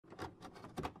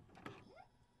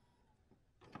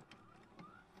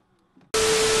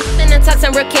talk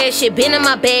some real cash shit. Been in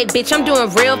my bag, bitch, I'm doing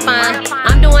real fine.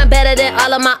 I'm doing better than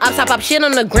all of my ops. I pop shit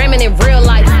on the gram and in real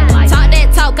life. Talk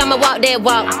that talk, I'ma walk that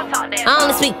walk. I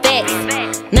only speak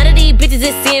facts. None of these bitches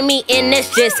is seeing me, and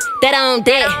that's just that I own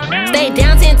that. Stay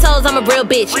down 10 toes, I'm a real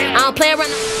bitch. I don't play around.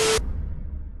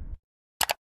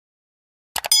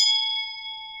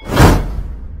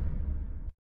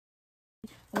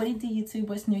 What it do, YouTube?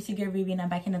 What's new? It's your girl Barbie, and I'm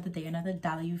back another day, another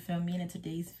dollar, you feel me? And in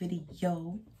today's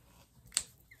video,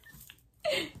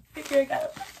 your girl got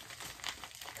a,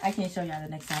 I can't show y'all the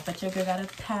next time, but your girl got a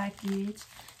package.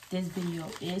 This video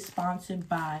is sponsored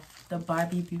by the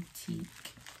Barbie Boutique.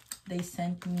 They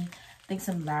sent me, I think,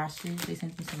 some lashes. They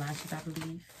sent me some lashes, I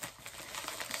believe.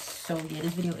 So yeah,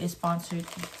 this video is sponsored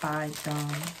by them.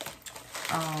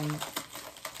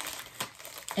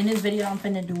 In this video, I'm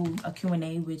finna do a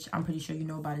Q&A, which I'm pretty sure you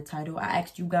know by the title. I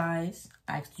asked you guys,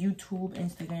 I asked YouTube,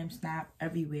 Instagram, Snap,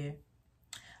 everywhere,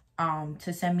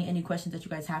 to send me any questions that you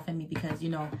guys have for me, because, you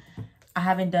know, I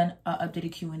haven't done an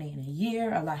updated Q&A in a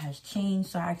year. A lot has changed.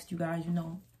 So I asked you guys, you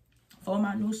know, for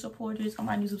my new supporters, all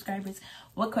my new subscribers,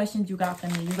 what questions you got for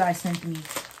me. You guys sent me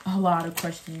a lot of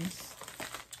questions.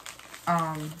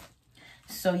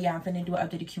 So yeah, I'm finna do an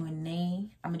updated Q&A.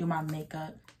 I'm gonna do my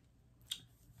makeup.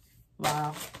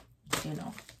 Wow, you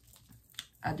know,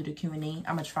 I'll do the Q&A. I'm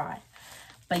gonna try.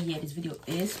 But yeah, this video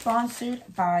is sponsored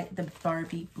by the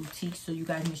Barbie Boutique. So you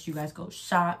guys, make sure you guys go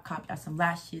shop, cop out some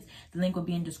lashes. The link will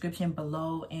be in the description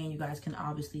below, and you guys can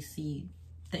obviously see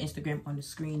the Instagram on the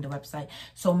screen, the website.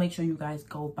 So make sure you guys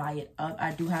go buy it up.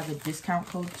 I do have a discount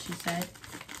code, she said.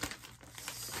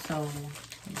 So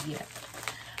yeah.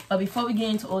 But before we get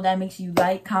into all that, make sure you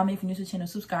like, comment if you're new to the channel,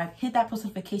 subscribe, hit that post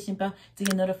notification bell to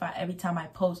get notified every time I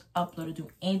post, upload, or do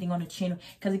anything on the channel,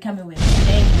 because it coming with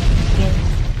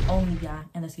bang only, y'all.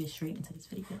 And let's get straight into this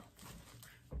video.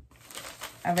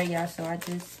 Alright, y'all, so I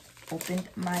just opened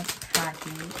my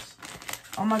package.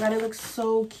 Oh my god, it looks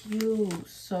so cute.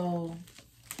 So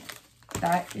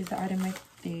that is the item right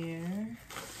there.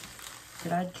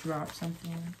 Did I drop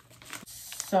something?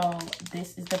 So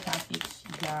this is the package,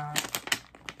 y'all.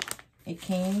 It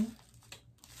came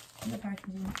in the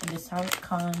packaging, and this is how it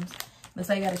comes. Looks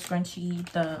like I got a scrunchie,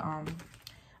 the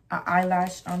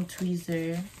eyelash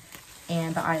tweezer,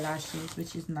 and the eyelashes,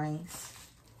 which is nice.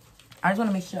 I just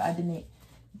want to make sure I didn't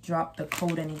drop the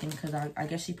code or anything, because I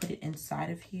guess she put it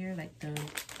inside of here, like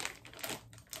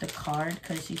the card,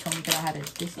 because she told me that I had a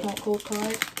discount code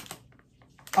card.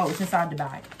 Oh, it's inside the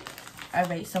bag. All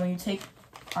right, so when you take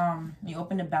you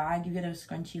open the bag, you get a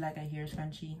scrunchie, like a hair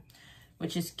scrunchie,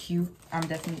 which is cute. I'm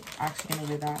definitely actually gonna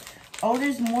wear that. Oh,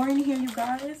 there's more in here, you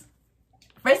guys.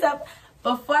 First up,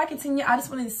 before I continue, I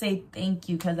just wanted to say thank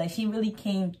you, because like she really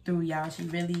came through, y'all. She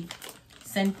really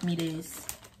sent me this,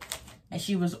 and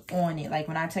she was on it. Like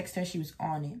when I texted her, she was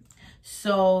on it.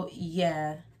 So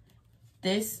yeah,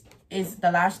 this is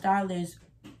the lash style is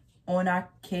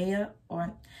Onakea,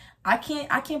 or I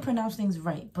can't pronounce things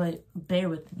right, but bear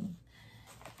with me.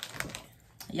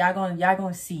 Y'all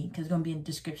gonna see, because it's gonna be in the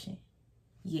description.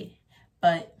 Yeah,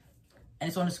 and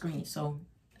it's on the screen, so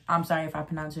I'm sorry if I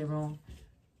pronounce it wrong,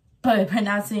 but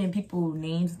pronouncing people's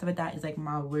names and stuff like that is like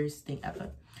my worst thing ever.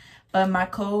 But my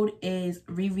code is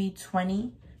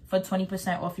RIRI20 for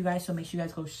 20% off, you guys. So make sure you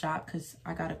guys go shop, because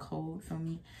I got a code from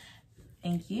me.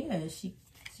 And yeah, she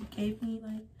gave me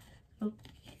like, look,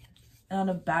 and on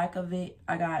the back of it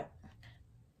I got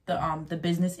the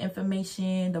business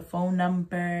information, the phone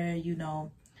number, you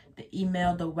know, the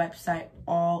email, the website,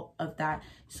 all of that.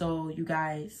 So you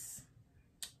guys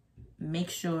make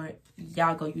sure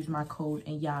y'all go use my code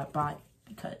and y'all buy,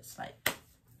 because like,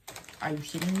 are you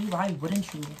shitting me? Why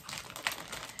wouldn't you?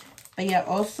 But yeah,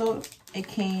 also it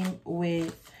came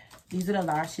with, these are the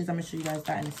lashes. I'm gonna show you guys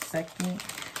that in a second.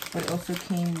 But it also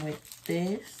came with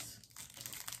this,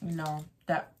 you know,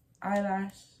 that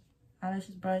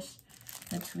eyelashes brush,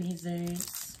 the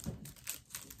tweezers,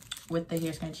 with the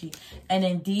hair scrunchie. And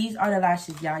then these are the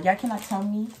lashes, y'all. Y'all cannot tell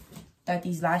me that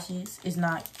these lashes is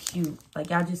not cute. Like,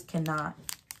 y'all just cannot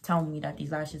tell me that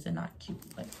these lashes are not cute.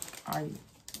 Like, are you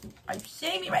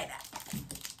shitting me right now?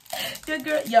 Good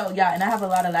girl. Yo, yeah, and I have a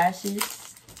lot of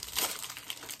lashes.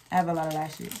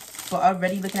 But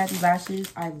already looking at these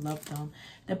lashes, I love them.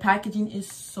 The packaging is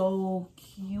so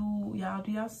cute, y'all.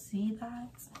 Do y'all see that?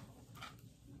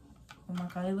 Oh my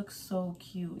god, it looks so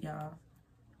cute, y'all.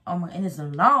 Oh my, and it's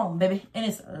long, baby. And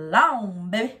it's long,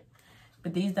 baby.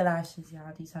 But these are the lashes,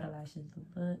 y'all. These are the lashes.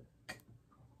 Look.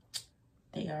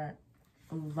 They are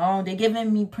long. They're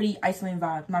giving me pretty Iceland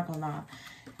vibes, not gonna lie.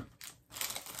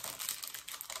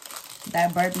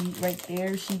 That Barbie right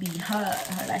there, she be her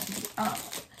lashes be up.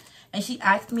 And she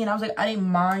asked me, and I was like, I didn't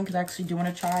mind because I actually do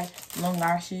want to try long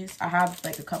lashes. I have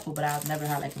like a couple, but I've never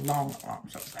had like long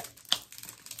arms. So I was like,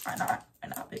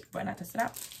 why not test it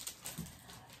out?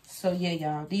 So yeah,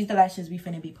 y'all, these the lashes we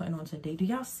finna be putting on today. Do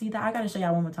y'all see that? I gotta show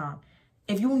y'all one more time.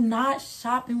 If you not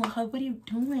shopping with her, what are you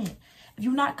doing? If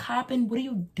you not copping, what are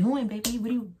you doing, baby?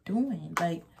 What are you doing?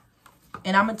 Like,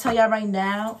 and I'm gonna tell y'all right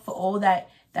now, for all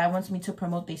that wants me to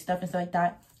promote their stuff and stuff like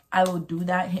that, I will do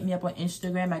that. Hit me up on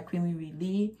Instagram at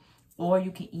QueenRiri, or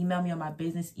you can email me on my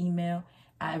business email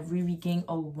at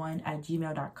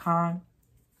ririgang01@gmail.com.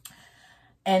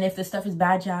 And if the stuff is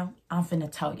bad, y'all, I'm finna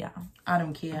tell y'all. I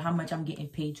don't care how much I'm getting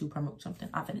paid to promote something.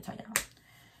 I'm finna tell y'all.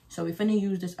 So we finna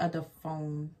use this other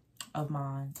phone of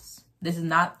mine. This is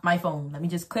not my phone. Let me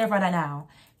just clarify that now.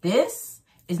 This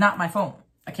is not my phone,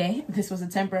 okay? This was a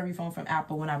temporary phone from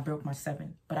Apple when I broke my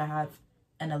 7, but I have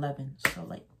an 11. So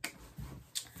like,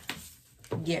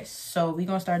 yes. So we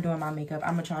gonna start doing my makeup.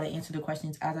 I'm gonna try to answer the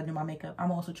questions as I do my makeup.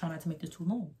 I'm also trying not to make this too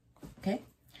long, okay?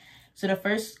 So the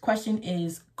first question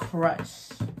is crush.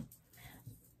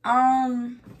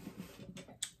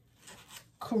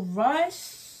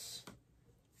 Crush,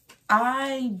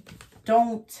 I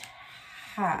don't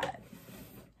have.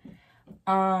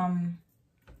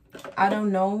 I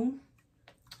don't know.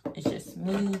 It's just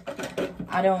me.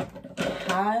 I don't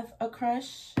have a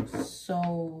crush,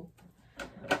 so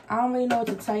I don't really know what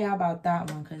to tell y'all about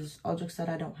that one, because Audric said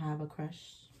I don't have a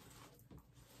crush.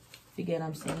 You get what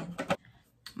I'm saying?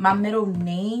 My middle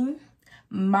name,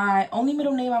 my only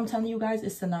middle name I'm telling you guys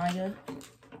is Sanaya,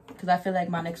 because I feel like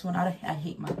my next one, I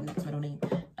hate my next middle name.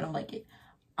 I don't like it.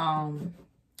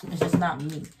 It's just not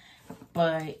me.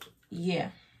 But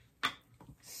yeah,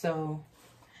 so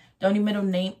the only middle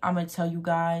name I'm gonna tell you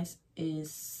guys is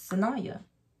Sanaya.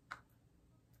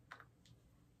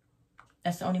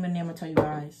 That's the only middle name I'm gonna tell you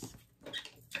guys.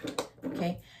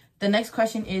 Okay, the next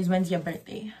question is, when's your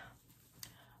birthday?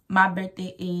 My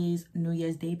birthday is New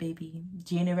Year's Day, baby.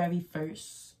 January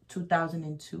 1st,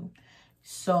 2002.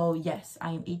 So, yes,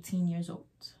 I am 18 years old.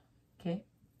 Okay.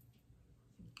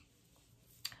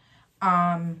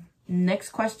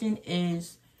 Next question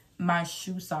is my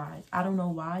shoe size. I don't know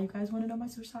why you guys want to know my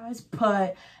shoe size,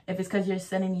 but if it's because you're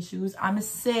sending me shoes, I'm a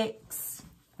 6.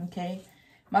 Okay.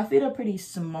 My feet are pretty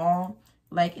small.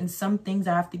 Like, in some things,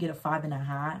 I have to get a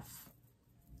 5.5.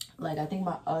 Like, I think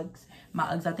my Uggs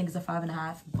I think is a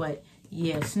 5.5. But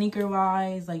yeah, sneaker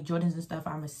wise, like Jordans and stuff,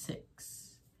 I'm a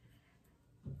 6.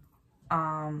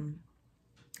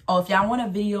 Oh, if y'all want a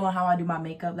video on how I do my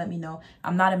makeup, let me know.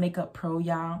 I'm not a makeup pro,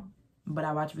 y'all, but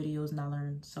I watch videos and I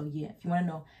learn. So yeah, if you want to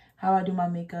know how I do my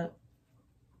makeup,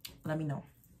 let me know.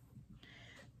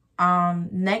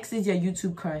 Next is your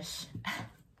YouTube crush.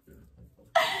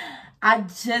 I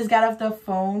just got off the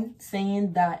phone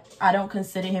saying that I don't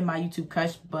consider him my YouTube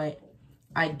crush, but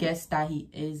I guess that he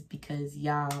is, because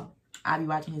y'all, I be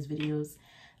watching his videos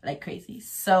like crazy.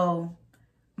 So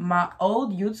my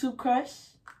old YouTube crush,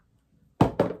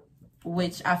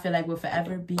 which I feel like will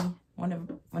forever be one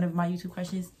of my YouTube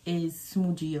crushes, is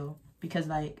Smoothio, because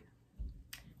like,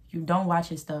 you don't watch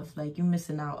his stuff, like you're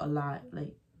missing out a lot.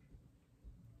 Like,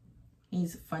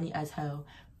 he's funny as hell.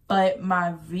 But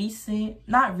my recent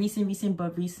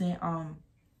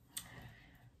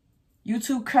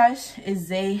YouTube crush is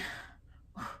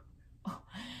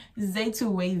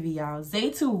Zay2Wavy, y'all.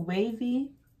 Zay2Wavy,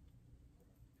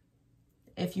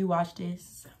 if you watch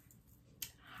this,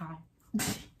 hi.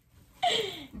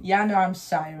 Y'all know I'm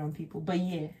shy around people, but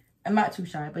yeah, I'm not too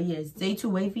shy, but yeah,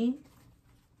 Zay2Wavy,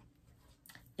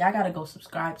 y'all gotta go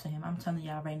subscribe to him. I'm telling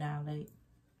y'all right now, like,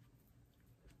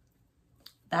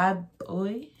 that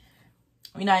boy,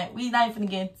 we not even gonna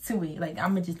get into it. Like, I'm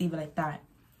gonna just leave it like that.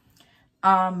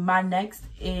 The next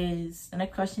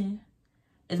question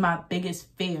is my biggest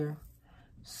fear.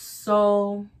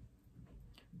 So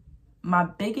my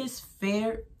biggest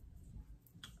fear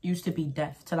used to be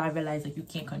death, till I realized like you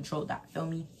can't control that, feel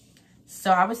me?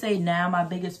 So I would say now my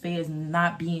biggest fear is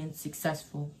not being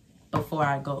successful before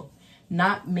I go,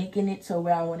 not making it to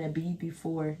where I want to be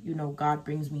before, you know, God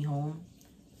brings me home.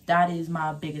 That is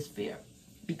my biggest fear,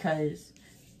 because,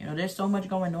 you know, there's so much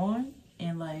going on,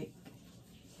 and like,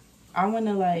 I want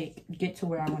to like get to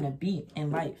where I want to be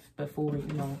in life before,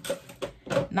 you know,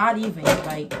 not even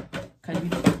like,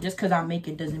 just because I make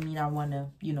it doesn't mean I want to,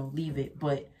 you know, leave it,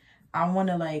 but I want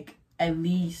to like at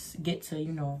least get to,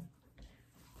 you know,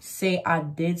 say I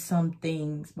did some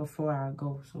things before I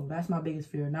go. So that's my biggest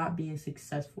fear, not being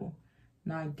successful,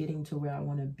 not getting to where I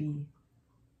want to be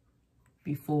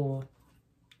before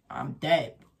I'm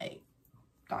dead. Like,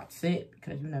 that's it,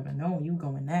 because you never know when you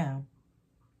going down.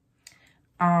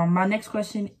 My next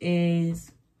question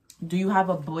is, do you have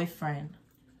a boyfriend?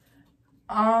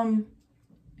 I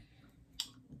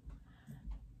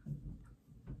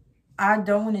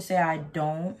don't want to say I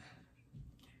don't.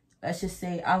 Let's just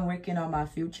say I'm working on my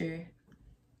future.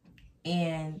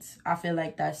 And I feel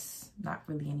like that's not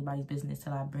really anybody's business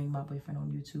till I bring my boyfriend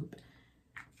on YouTube.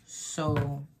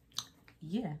 So,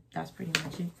 yeah, that's pretty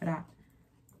much it for that.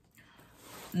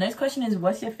 Next question is,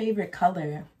 what's your favorite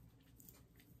color?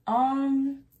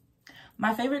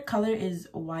 My favorite color is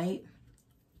white.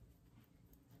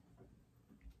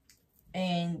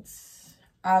 And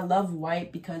I love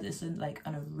white because it's like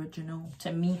an original.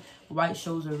 To me, white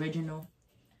shows original.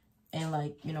 And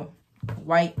like, you know,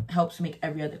 white helps make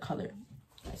every other color.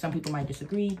 Some people might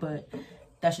disagree, but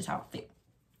that's just how I feel.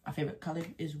 My favorite color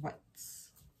is white.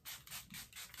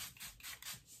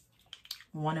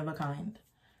 One of a kind.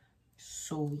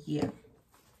 So, yeah.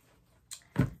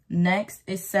 Next,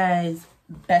 it says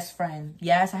best friend.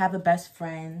 Yes, I have a best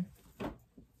friend.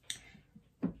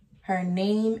 Her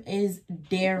name is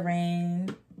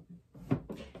Darren.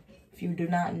 If you do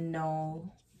not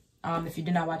know, if you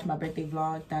did not watch my birthday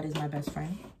vlog, that is my best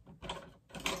friend.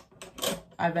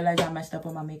 I realized I messed up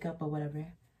on my makeup, but whatever.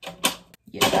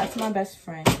 Yeah, that's my best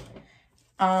friend.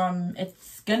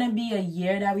 It's gonna be a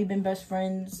year that we've been best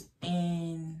friends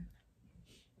in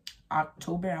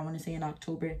October. I want to say in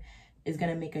October is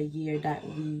gonna make a year that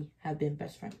we have been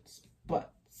best friends.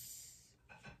 But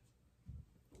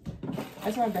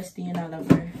that's my bestie and I love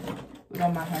her with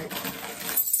all my heart.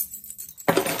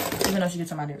 Even though she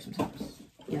gets on my nerves sometimes.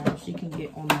 Yeah, she can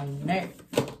get on my nerves.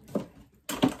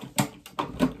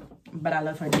 But I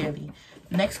love her dearly.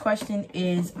 Next question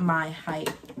is my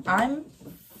height. I'm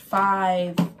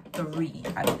 5'3",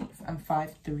 I believe. I'm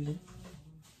 5'3".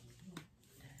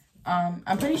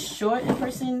 I'm pretty short in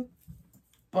person,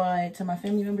 but to my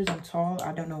family members, I'm tall.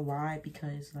 I don't know why,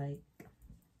 because like,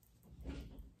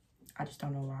 I just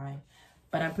don't know why.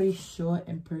 But I'm pretty short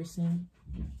in person,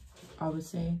 I would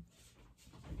say.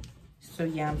 So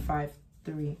yeah, I'm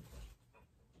 5'3".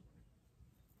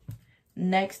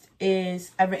 Next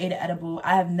is ever ate an edible.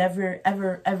 I have never,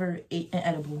 ever ate an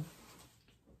edible.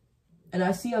 And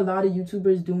I see a lot of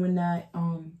YouTubers doing that.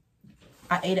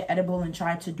 I ate an edible and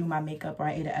tried to do my makeup, or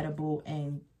I ate an edible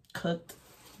and cooked.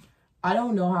 I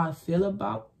don't know how I feel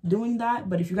about doing that,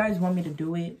 but if you guys want me to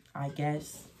do it, I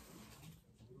guess,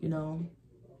 you know,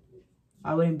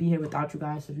 I wouldn't be here without you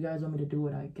guys. So if you guys want me to do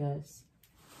it, I guess.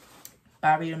 But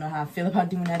I really don't know how I feel about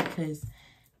doing that because,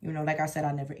 you know, like I said,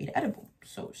 I never ate an edible.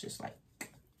 So it's just like,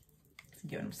 if you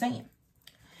get what I'm saying.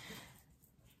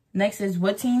 Next is,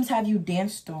 what teams have you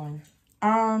danced on?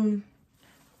 I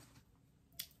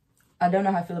don't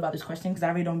know how I feel about this question because I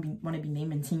really don't want to be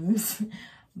naming teams.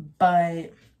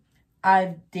 But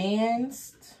I've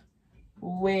danced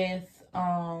with,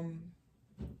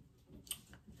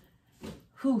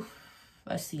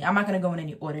 let's see. I'm not going to go in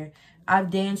any order.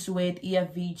 I've danced with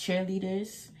EFV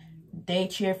cheerleaders. They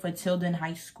cheer for Tilden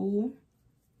High School.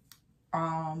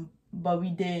 But we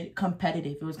did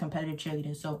competitive. It was competitive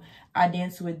cheerleading. So I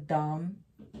danced with them.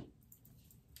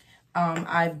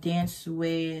 I've danced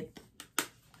with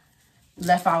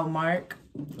Left Out Mark.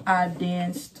 I've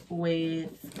danced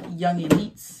with Young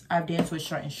Elites. I've danced with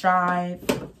Short and Strive.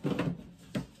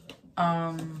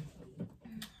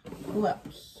 Who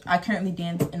else? I currently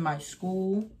dance in my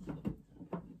school.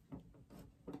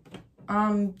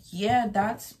 Yeah,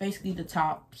 that's basically the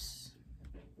tops.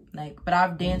 Like, but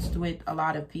I've danced with a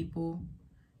lot of people,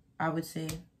 I would say.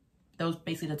 Those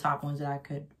basically the top ones that I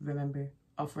could remember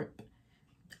off rip.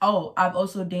 Oh, I've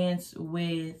also danced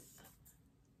with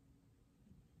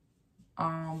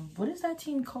what is that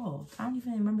team called? I don't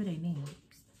even remember their names.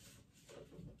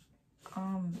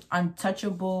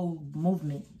 Untouchable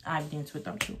Movement. I've danced with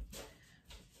them too.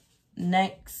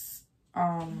 Next,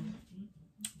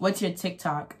 what's your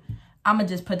TikTok? I'ma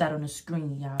just put that on the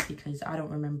screen, y'all, because I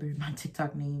don't remember my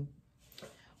TikTok name.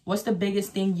 What's the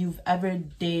biggest thing you've ever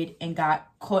did and got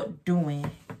caught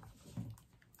doing?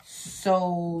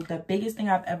 So the biggest thing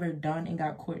I've ever done and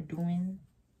got caught doing,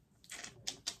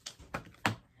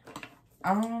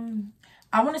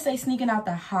 I want to say sneaking out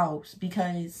the house,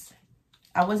 because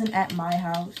I wasn't at my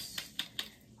house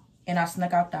and I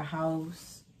snuck out the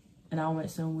house and I went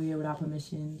somewhere without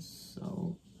permission.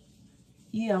 So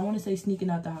yeah, I want to say sneaking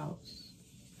out the house.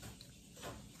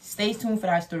 Stay tuned for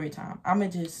that story time. I'm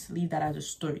gonna just leave that as a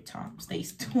story time. Stay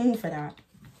tuned for that.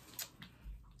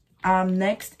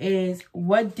 Next is,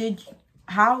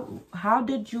 how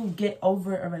did you get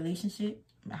over a relationship?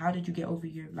 How did you get over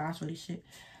your last relationship?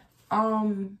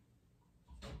 I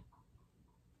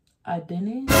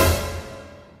didn't.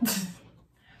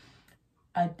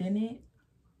 I didn't.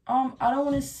 I don't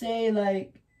want to say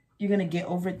like you're gonna get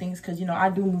over things, because you know I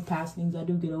do move past things, I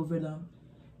do get over them.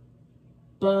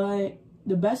 But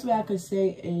the best way I could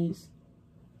say is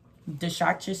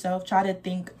distract yourself. Try to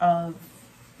think of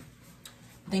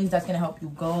things that's gonna help you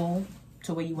go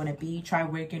to where you want to be. Try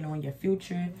working on your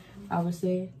future, I would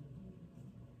say.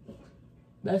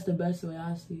 That's the best way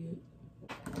I see it.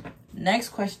 Next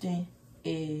question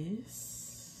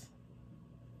is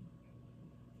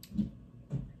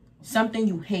something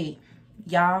you hate.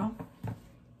 Y'all,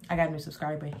 I got a new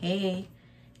subscriber. Hey,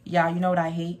 y'all, you know what I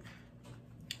hate?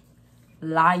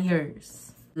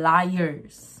 Liars.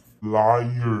 Liars.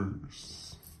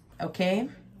 Liars. Okay?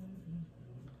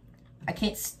 I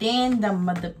can't stand them,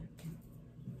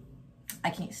 I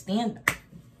can't stand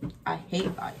them. I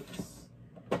hate liars.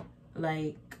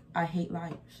 Like, I hate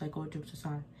liars. Like, all jokes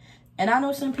aside. And I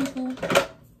know some people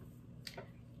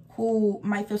who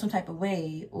might feel some type of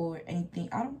way or anything.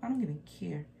 I don't even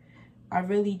care. I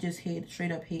really just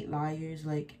straight up hate liars.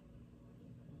 Like,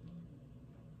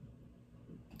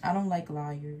 I don't like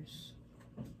liars.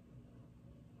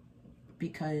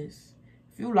 Because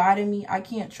if you lie to me, I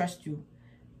can't trust you.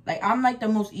 Like, I'm like the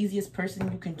most easiest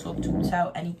person you can talk to,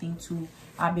 tell anything to.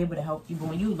 I'll be able to help you. But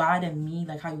when you lie to me,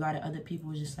 like how you lie to other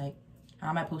people, it's just like, how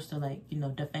am I supposed to, like, you know,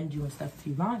 defend you and stuff if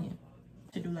you're lying?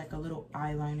 To do like a little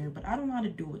eyeliner, but I don't know how to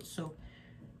do it. So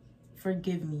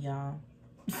forgive me, y'all.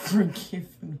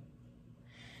 Forgive me.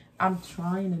 I'm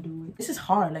trying to do it. This is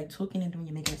hard. Like, talking and doing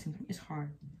your makeup, it's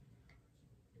hard.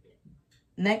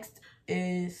 Next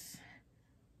is,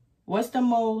 what's the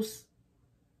most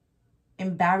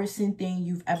embarrassing thing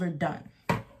you've ever done?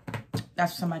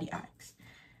 That's what somebody asked.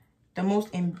 The most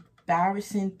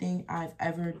embarrassing thing I've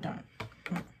ever done.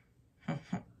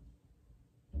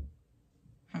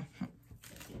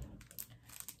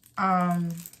 I'm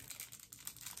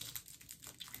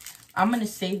gonna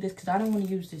save this because I don't want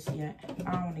to use this yet.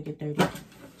 I don't want to get dirty.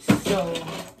 So,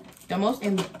 the most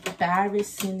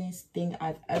embarrassingest thing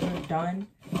I've ever done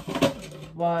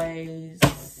was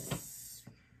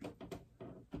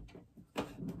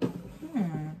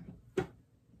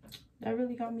that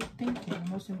really got me thinking. The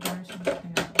most embarrassing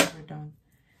thing I've ever done.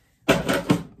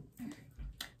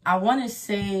 I want to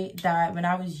say that when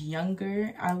I was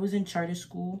younger, I was in charter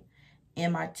school,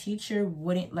 and my teacher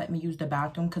wouldn't let me use the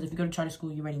bathroom, because if you go to charter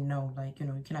school, you already know, like, you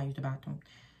know, you cannot use the bathroom.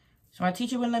 So my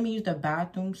teacher wouldn't let me use the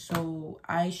bathroom, so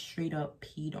I straight up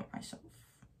peed on myself.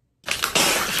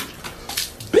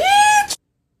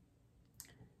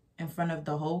 In front of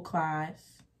the whole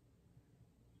class.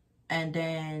 And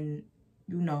then,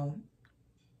 you know,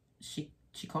 she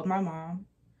called my mom.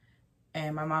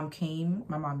 And my mom came.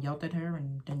 My mom yelled at her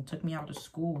and then took me out to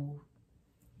school.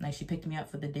 Like, she picked me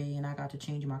up for the day, and I got to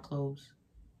change my clothes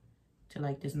to,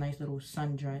 like, this nice little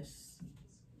sundress.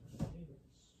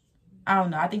 I don't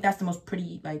know. I think that's the most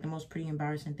pretty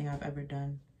embarrassing thing I've ever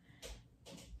done.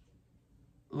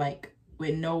 Like,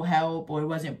 with no help, or it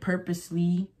wasn't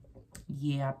purposely.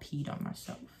 Yeah, I peed on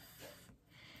myself.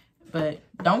 But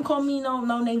don't call me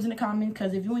no names in the comments,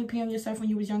 because if you ain't peeing on yourself when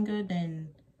you was younger, then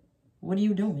what are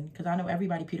you doing? Because I know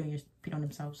everybody peed on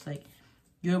themselves. Like,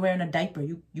 you're wearing a diaper.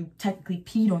 You technically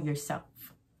peed on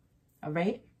yourself. All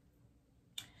right?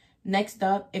 Next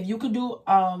up, if you could do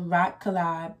a rap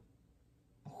collab,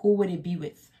 who would it be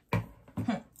with?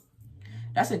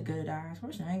 That's a good ass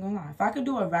question. I ain't gonna lie. If I could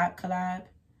do a rap collab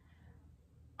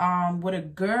with a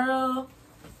girl,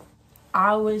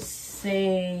 I would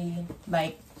say,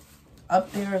 like,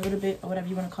 up there a little bit, or whatever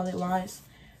you want to call it wise.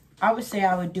 I would say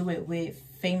I would do it with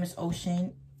Famous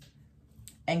Ocean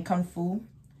and Kung Fu.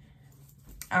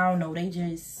 I don't know, they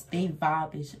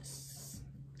vibe is just,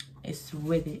 it's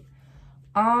with it.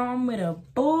 With a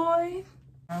boy.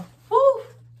 Woo!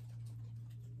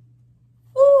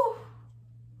 Woo!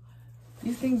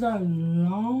 These things are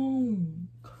long.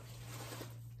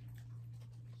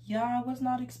 Yeah, I was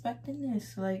not expecting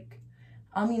this. Like,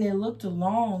 I mean, it looked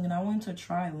long, and I wanted to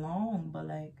try long, but,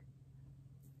 like,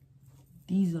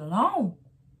 these are long.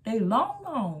 They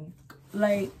long.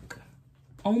 Like,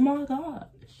 oh my gosh.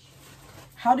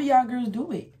 How do y'all girls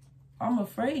do it? I'm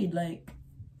afraid. Like,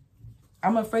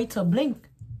 I'm afraid to blink.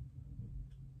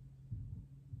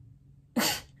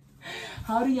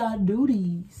 How do y'all do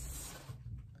these?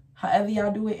 However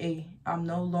y'all do it, I'm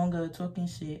no longer talking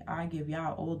shit. I give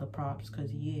y'all all the props,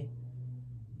 because, yeah.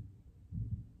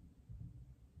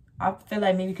 I feel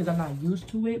like maybe because I'm not used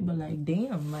to it, but, like,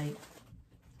 damn, like,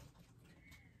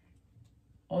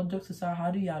 all jokes aside,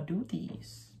 how do y'all do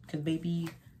these? Because, baby,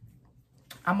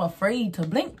 I'm afraid to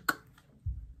blink.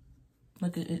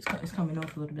 Look, it's coming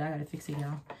off a little bit. I gotta fix it,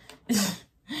 y'all.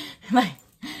 Like,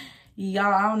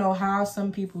 y'all, I don't know how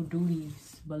some people do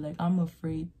these, but, like, I'm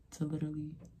afraid to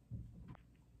literally.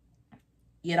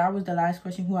 yeah, that was the last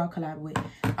question, who I'll collab with.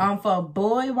 For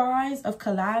boy wise of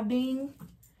collabing,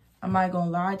 I'm not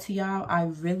gonna lie to y'all, I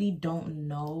really don't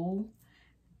know,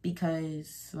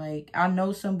 because like I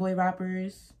know some boy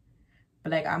rappers,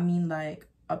 but like I mean like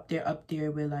up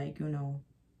there with like, you know,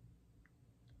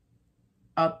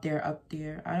 up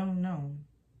there. I don't know.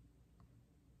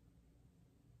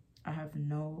 I have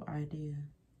no idea.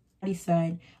 He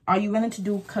said, are you willing to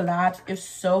do collabs? If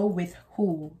so, with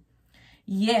who?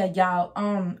 Yeah, y'all,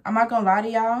 I'm not gonna lie to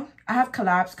y'all, I have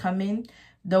collabs coming.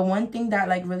 The one thing that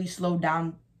like really slowed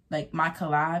down like my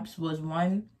collabs was,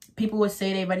 one, people would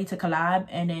say they're ready to collab,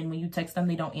 and then when you text them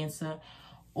they don't answer,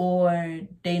 or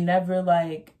they never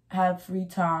like have free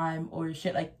time or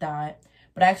shit like that.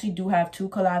 But I actually do have 2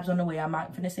 collabs on the way. I'm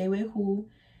not gonna say with who,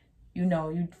 you know,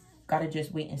 you gotta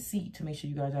just wait and see to make sure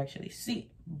you guys actually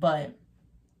see. But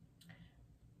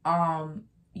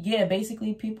yeah,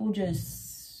 basically people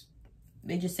just,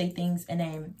 they just say things, and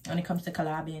then when it comes to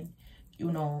collabing,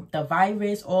 you know, the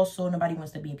virus also, nobody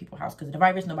wants to be in people's house because of the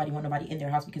virus. Nobody want nobody in their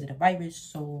house because of the virus.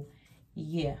 So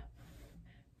yeah,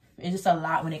 it's just a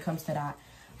lot when it comes to that.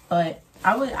 But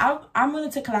I'm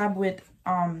willing to collab with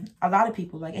a lot of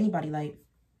people, like anybody. Like,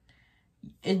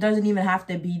 it doesn't even have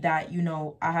to be that, you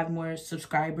know, I have more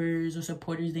subscribers or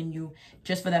supporters than you.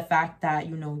 Just for the fact that,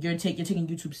 you know, you're taking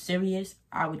YouTube serious,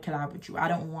 I would collab with you. I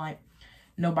don't want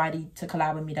nobody to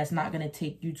collab with me that's not gonna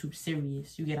take YouTube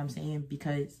serious. You get what I'm saying?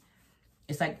 Because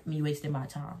it's like me wasting my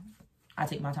time. I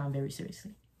take my time very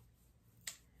seriously.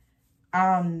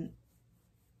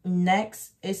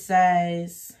 Next it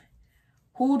says,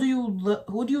 who do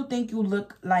you think you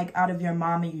look like out of your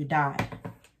mom and your dad?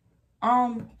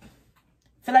 I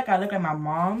feel like I look like my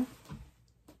mom.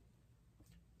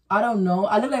 I don't know.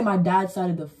 I look like my dad's side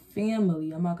of the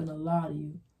family. I'm not gonna lie to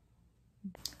you.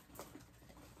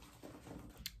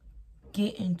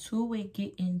 Get into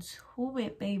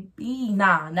it, baby.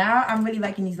 Nah, now I'm really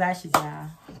liking these lashes, y'all.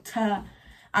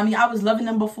 I mean, I was loving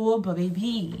them before, but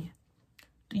baby,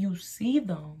 do you see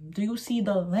them? Do you see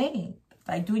the length?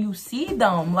 Like, do you see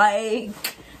them? Like,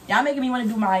 y'all making me want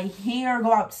to do my hair,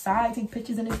 go outside, take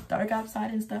pictures and it's dark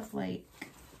outside and stuff. Like,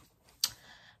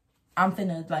 I'm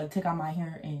finna, like, take out my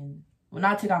hair and, well,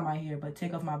 not take out my hair, but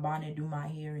take off my bonnet, do my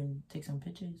hair, and take some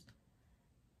pictures.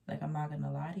 Like, I'm not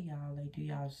gonna lie to y'all. Like, do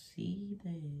y'all see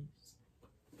this?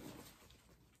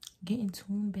 Get in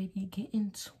tune, baby. Get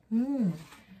in tune.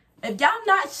 If y'all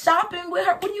not shopping with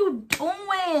her, what are you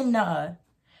doing?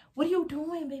 What are you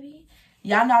doing, baby?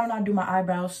 Y'all know I don't know how to do my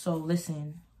eyebrows, so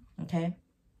listen, okay?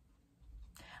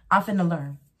 I'm finna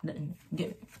learn.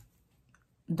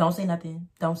 Don't say nothing.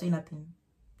 Don't say nothing.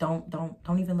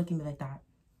 Don't even look at me like that.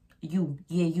 You.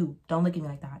 Don't look at me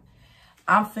like that.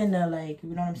 I'm finna, like, you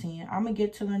know what I'm saying? I'm gonna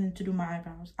get to learning to do my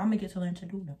eyebrows. I'm gonna get to learn to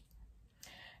do them.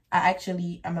 I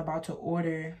actually am about to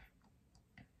order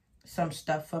some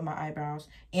stuff for my eyebrows.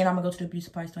 And I'm gonna go to the beauty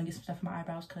supply store and get some stuff for my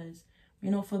eyebrows. Because,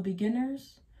 you know, for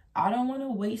beginners, I don't want to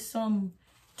waste some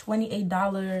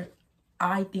 $28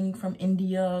 eye thing from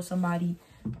India or somebody.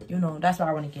 You know, that's what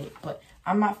I want to get. But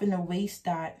I'm not finna waste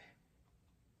that.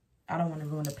 I don't want to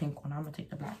ruin the pink one. I'm gonna take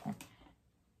the black one.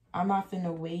 I'm not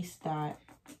finna waste that.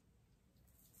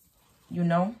 You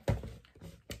know,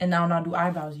 and now I'm not do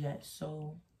eyebrows yet.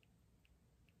 So,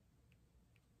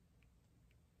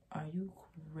 are you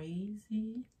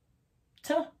crazy?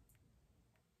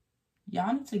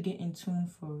 Y'all need to get in tune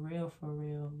for real, for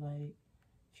real. Like,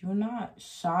 if you're not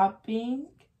shopping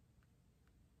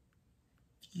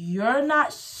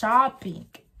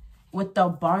with the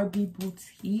Barbie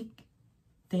boutique,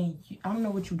 then I don't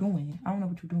know what you're doing. I don't know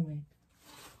what you're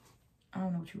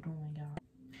doing, y'all.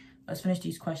 Let's finish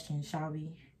these questions, shall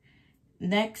we?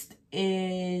 Next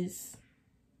is,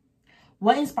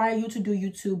 what inspired you to do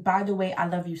YouTube? By the way, I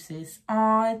love you, sis.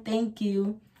 Aw, thank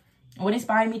you. What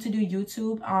inspired me to do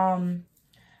YouTube?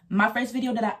 My first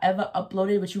video that I ever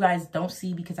uploaded, which you guys don't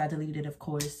see because I deleted it, of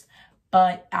course.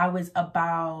 But I was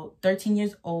about 13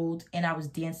 years old and I was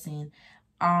dancing.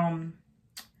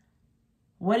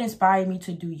 What inspired me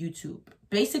to do YouTube?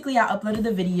 Basically, I uploaded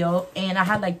the video and I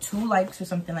had like 2 likes or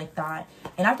something like that.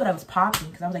 And I thought I was popping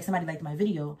because I was like, somebody liked my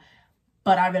video.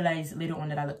 But I realized later on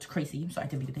that I looked crazy, so I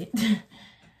deleted it.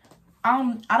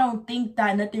 I don't think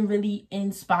that nothing really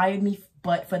inspired me,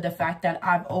 but for the fact that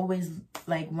I've always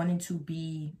like wanted to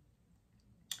be,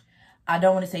 I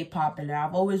don't want to say popular.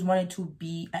 I've always wanted to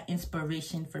be an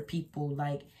inspiration for people,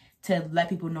 like to let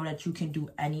people know that you can do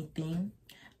anything.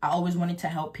 I always wanted to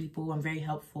help people. I'm very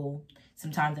helpful.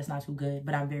 Sometimes that's not too good,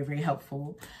 but I'm very, very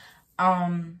helpful.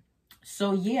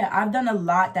 So yeah, I've done a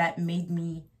lot that made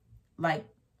me like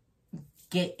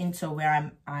get into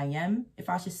where I am, if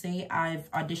I should say. I've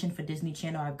auditioned for Disney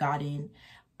Channel. I've gotten,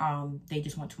 they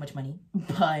just want too much money.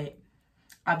 But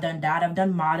I've done that. I've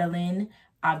done modeling.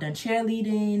 I've done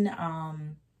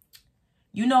cheerleading.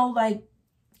 You know, like,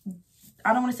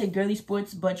 I don't want to say girly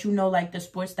sports, but you know, like the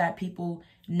sports that people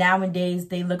nowadays,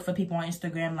 they look for people on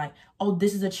Instagram like, oh,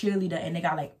 this is a cheerleader, and they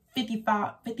got like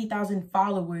 50,000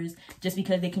 followers just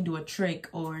because they can do a trick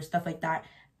or stuff like that.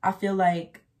 I feel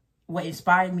like what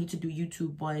inspired me to do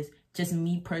YouTube was just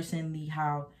me personally,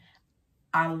 how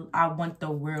I want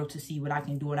the world to see what I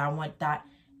can do, and I want that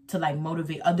to like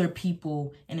motivate other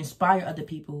people and inspire other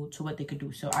people to what they could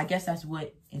do. So I guess that's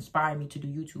what inspired me to do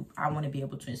YouTube. I want to be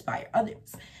able to inspire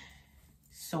others.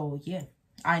 So yeah,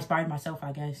 I inspired myself,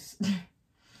 I guess.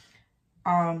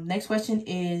 Next question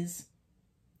is,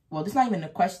 well, this is not even a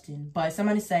question, but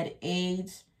somebody said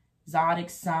age, zodiac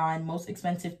sign, most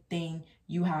expensive thing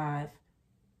you have.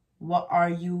 What are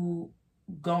you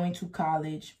going to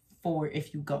college for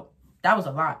if you go? That was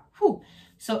a lot. Whew.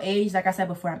 So age, like I said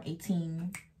before, I'm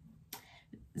 18.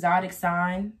 Zodiac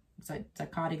sign, it's like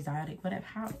zodiac, whatever.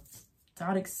 How?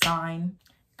 Zodiac sign,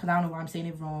 because I don't know why I'm saying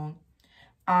it wrong.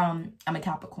 I'm a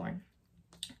Capricorn.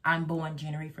 I'm born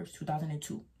January 1st,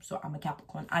 2002. So I'm a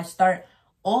Capricorn. I start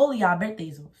all y'all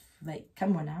birthdays off. Like,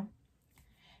 come on now.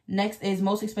 Next is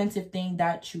most expensive thing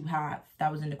that you have.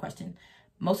 That was in the question.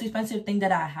 Most expensive thing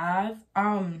that I have.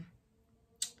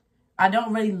 I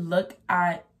don't really look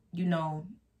at, you know,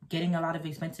 getting a lot of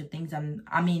expensive things.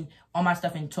 I mean, all my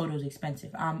stuff in total is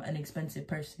expensive. I'm an expensive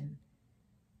person.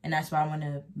 And that's why I want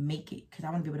to make it. Because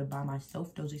I want to be able to buy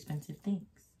myself those expensive things.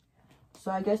 So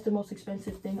I guess the most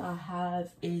expensive thing I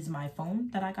have is my phone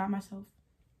that I got myself.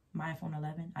 My iPhone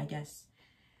 11, I guess.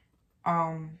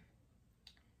 Cause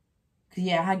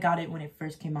yeah, I got it when it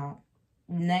first came out.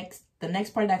 The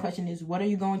next part of that question is, what are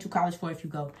you going to college for if you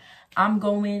go? I'm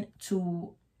going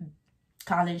to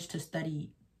college to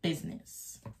study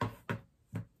business.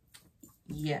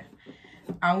 Yeah.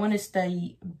 I want to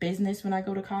study business when I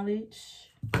go to college.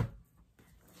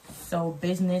 So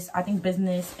business, I think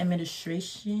business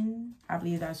administration, I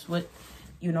believe that's what,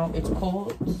 you know, it's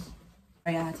called.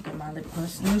 I had to get my lip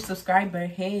gloss. New subscriber,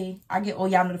 hey, I get all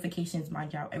y'all notifications,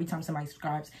 mind y'all. Every time somebody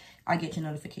subscribes, I get your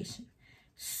notification.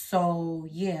 So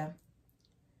yeah,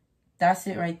 that's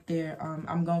it right there.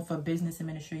 I'm going for business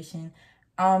administration.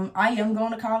 I am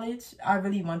going to college. I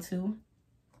really want to.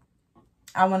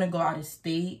 I want to go out of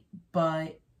state,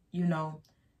 but you know,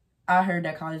 I heard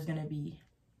that college is gonna be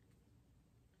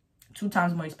 2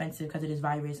 times more expensive because it is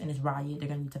virus and it's riot. They're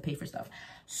gonna need to pay for stuff.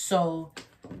 So,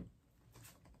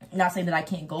 not saying that I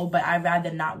can't go, but I'd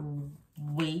rather not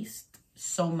waste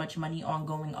so much money on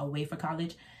going away for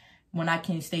college when I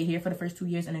can stay here for the first 2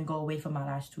 years and then go away for my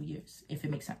last 2 years, if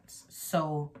it makes sense.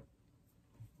 So,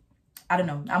 I don't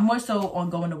know. I'm more so on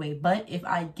going away. But if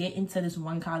I get into this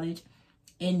one college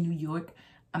in New York,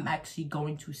 I'm actually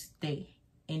going to stay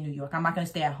in New York. I'm not going to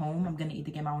stay at home. I'm going to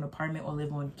either get my own apartment or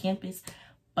live on campus.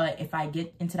 But if I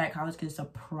get into that college because it's a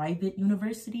private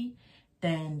university,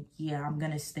 then yeah, I'm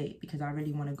going to stay because I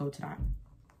really want to go to that.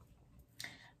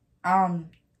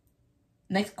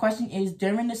 Next question is,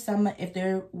 during the summer, if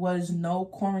there was no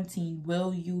quarantine,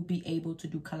 will you be able to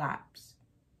do collabs?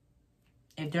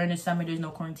 If during the summer there's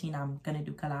no quarantine, I'm going to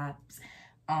do collabs.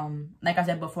 Like I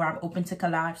said before, I'm open to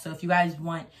collabs. So if you guys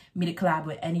want me to collab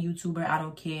with any YouTuber, I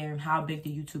don't care how big the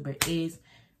YouTuber is,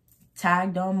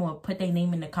 tag them or put their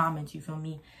name in the comments, you feel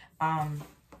me?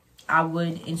 I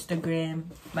would Instagram,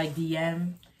 like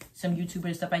DM some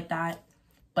YouTubers, stuff like that.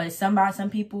 But some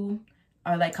people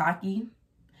are like cocky,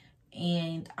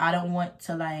 and I don't want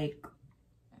to, like,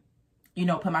 you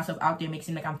know, put myself out there, make it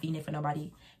seem like I'm fiending for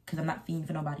nobody, because I'm not fiending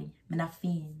for nobody. I'm not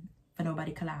fiending for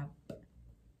nobody collab,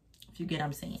 if you get what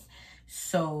I'm saying.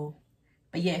 So,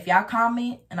 but yeah, if y'all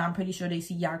comment, and I'm pretty sure they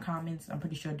see y'all comments, I'm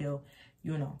pretty sure they'll,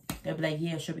 you know, they'll be like,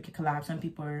 yeah, sure, we could collab. Some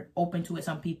people are open to it.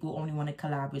 Some people only want to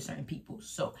collab with certain people.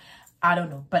 So, I don't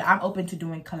know. But I'm open to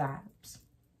doing collabs.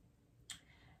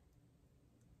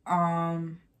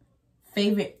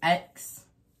 Favorite ex.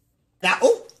 Now,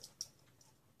 oh.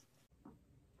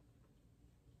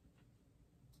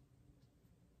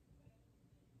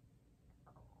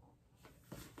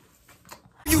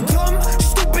 You dumb,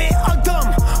 stupid, or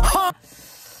dumb, huh?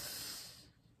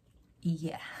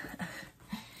 Yeah.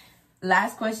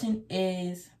 Last question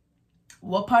is,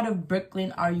 what part of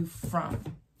Brooklyn are you from?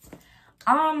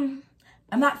 I'm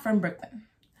not from Brooklyn,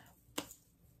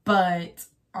 but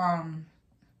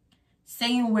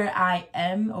saying where I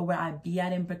am or where I be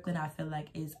at in Brooklyn, I feel like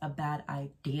is a bad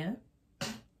idea.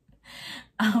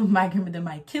 My grandmother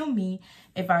might kill me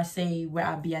if I say where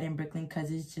I be at in Brooklyn, because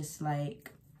it's just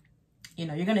like, you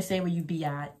know, you're gonna say where you be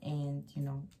at, and you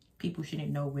know, people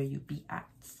shouldn't know where you be at,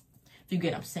 if you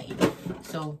get what I'm saying.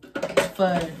 So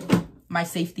for my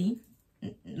safety,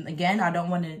 again, I don't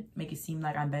want to make it seem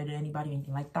like I'm better than anybody or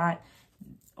anything like that.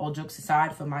 All jokes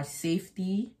aside, for my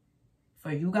safety,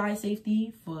 for you guys'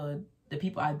 safety, for the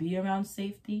people I be around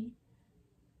safety,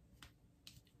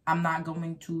 I'm not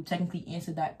going to technically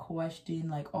answer that question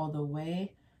like all the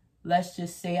way. Let's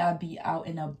just say I be out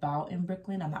and about in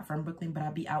Brooklyn. I'm not from Brooklyn, but I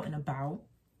be out and about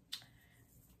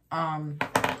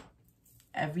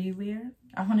everywhere,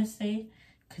 I want to say,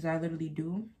 because I literally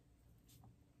do.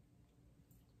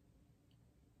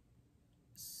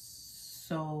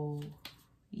 So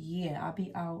yeah, I'll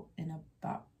be out and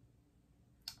about.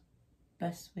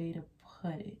 Best way to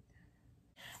put it.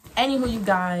 Anywho, you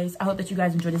guys, I hope that you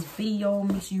guys enjoyed this video.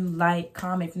 Make sure you like,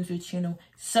 comment, if you're new to the channel,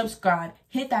 subscribe,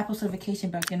 hit that post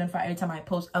notification bell to get notified every time I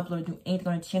post, upload, or do anything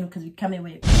on the channel, because we coming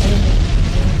with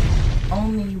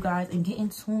only, you guys. And get in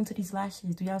tune to these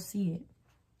lashes. Do y'all see it?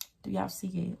 Do y'all see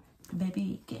it?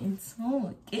 Baby, get in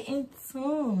tune. Get in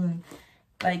tune.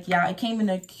 Like, y'all, it came in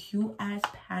a cute ass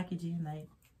packaging. Like,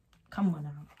 come on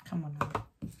now. Come on now.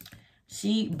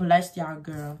 She blessed y'all,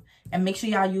 girl. And make sure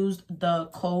y'all use the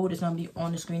code. It's gonna be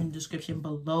on the screen in the description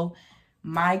below.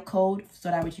 My code, so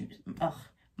that way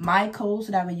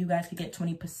you guys can get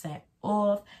 20%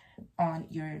 off on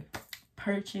your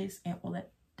purchase and all that.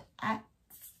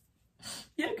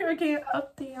 Your girl getting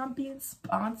up there. I'm being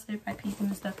sponsored by people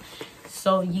and stuff.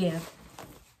 So yeah.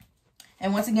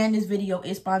 And once again, this video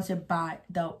is sponsored by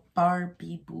the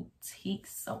Barbie Boutique.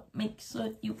 So make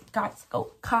sure you guys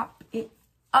go cop it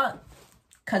up.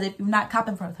 Because if you're not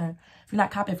copping from her,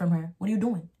 what are you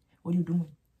doing? What are you doing?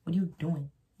 What are you doing?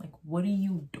 Like, what are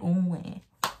you doing?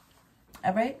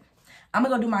 All right? I'm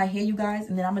going to go do my hair, you guys.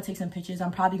 And then I'm going to take some pictures.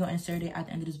 I'm probably going to insert it at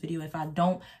the end of this video. If I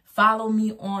don't, follow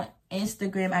me on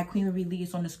Instagram at Queen Marie Lee.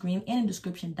 It's on the screen and in the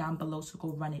description down below. So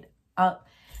go run it up.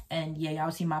 And yeah,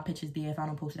 y'all see my pictures there if I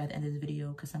don't post it at the end of the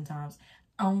video. Because sometimes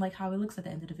I don't like how it looks at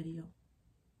the end of the video.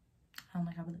 I don't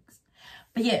like how it looks.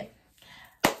 But yeah.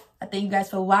 I thank you guys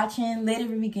for watching. Later,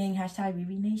 Riri Gang, hashtag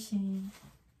Riri Nation.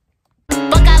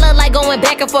 Fuck, I look like going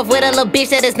back and forth with a little bitch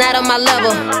that is not on my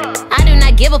level. I do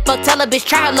not give a fuck. Tell a bitch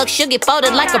try her luck, she'll get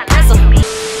folded like a pretzel.